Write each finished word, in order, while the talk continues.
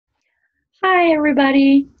Hi,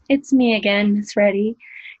 everybody. It's me again, Miss Reddy,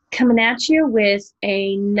 coming at you with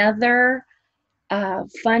another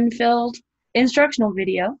fun-filled instructional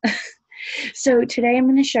video. So today I'm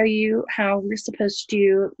going to show you how we're supposed to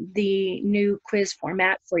do the new quiz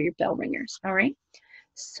format for your bell ringers. All right.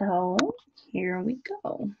 So here we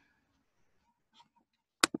go.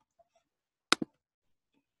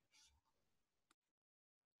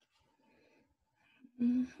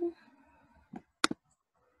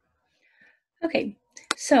 Okay.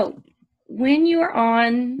 So when you are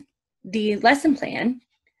on the lesson plan,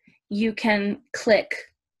 you can click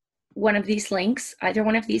one of these links. Either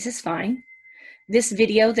one of these is fine. This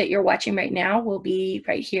video that you're watching right now will be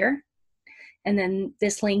right here. And then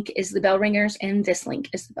this link is the bell ringers, and this link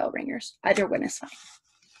is the bell ringers. Either one is fine.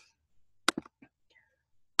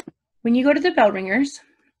 When you go to the bell ringers,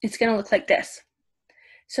 it's going to look like this.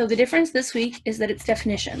 So the difference this week is that it's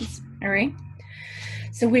definitions, all right?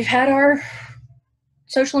 So we've had our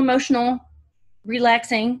social, emotional,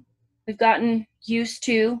 relaxing. We've gotten used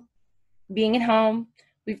to being at home.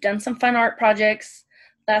 We've done some fun art projects.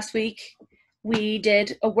 Last week, we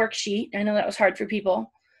did a worksheet. I know that was hard for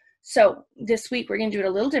people. So this week, we're going to do it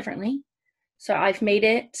a little differently. So I've made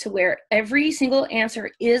it to where every single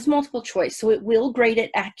answer is multiple choice. So it will grade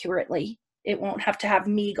it accurately. It won't have to have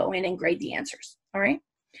me go in and grade the answers. All right.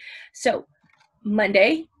 So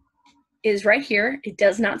Monday is right here. It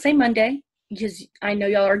does not say Monday because I know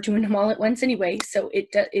y'all are doing them all at once anyway. So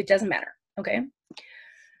it doesn't matter. Okay.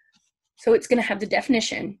 So it's going to have the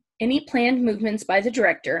definition. Any planned movements by the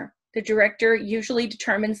director. The director usually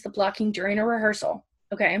determines the blocking during a rehearsal.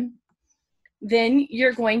 Okay. Then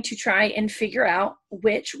you're going to try and figure out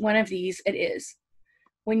which one of these it is.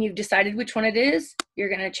 When you've decided which one it is, you're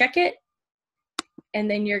going to check it,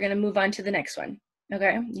 and then you're going to move on to the next one.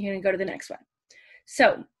 Okay, you're going to go to the next one.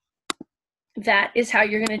 So that is how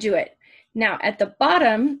you're going to do it. Now, at the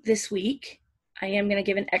bottom this week, I am going to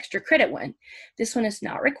give an extra credit one. This one is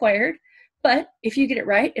not required, but if you get it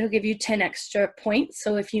right, it'll give you 10 extra points.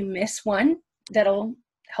 So if you miss one, that'll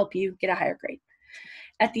help you get a higher grade.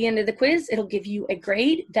 At the end of the quiz, it'll give you a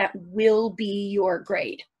grade that will be your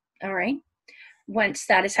grade. All right. Once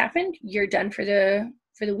that has happened, you're done for the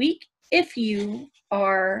week. If you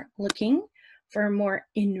are looking for more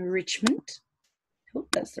enrichment, oh,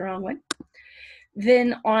 that's the wrong one.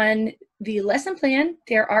 Then on the lesson plan,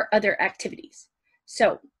 there are other activities.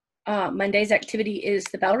 So Monday's activity is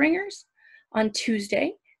the bell ringers. On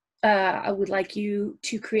Tuesday, I would like you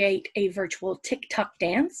to create a virtual TikTok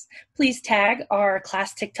dance. Please tag our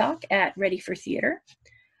class TikTok at Ready for Theater.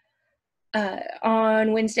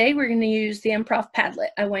 On Wednesday, we're going to use the improv Padlet.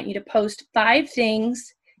 I want you to post 5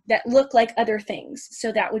 things that look like other things.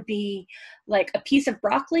 So that would be like a piece of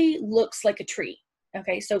broccoli looks like a tree.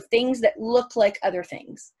 Okay, so things that look like other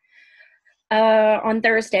things. On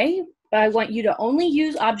Thursday, I want you to only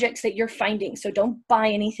use objects that you're finding. So don't buy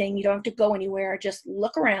anything. You don't have to go anywhere. Just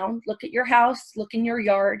look around, look at your house, look in your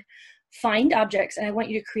yard, find objects. And I want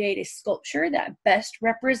you to create a sculpture that best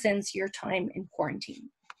represents your time in quarantine.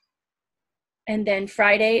 And then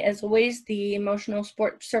Friday, as always, the Emotional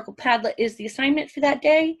Support Circle Padlet is the assignment for that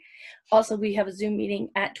day. Also, we have a Zoom meeting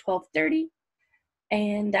at 12:30.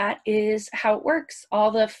 And that is how it works.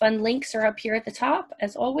 All the fun links are up here at the top,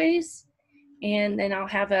 as always. And then I'll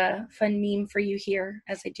have a fun meme for you here,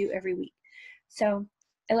 as I do every week. So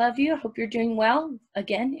I love you. I hope you're doing well.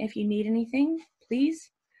 Again, if you need anything,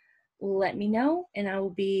 please let me know, and I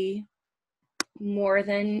will be more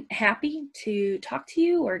than happy to talk to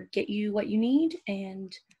you or get you what you need.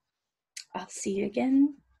 And I'll see you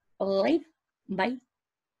again later. Bye.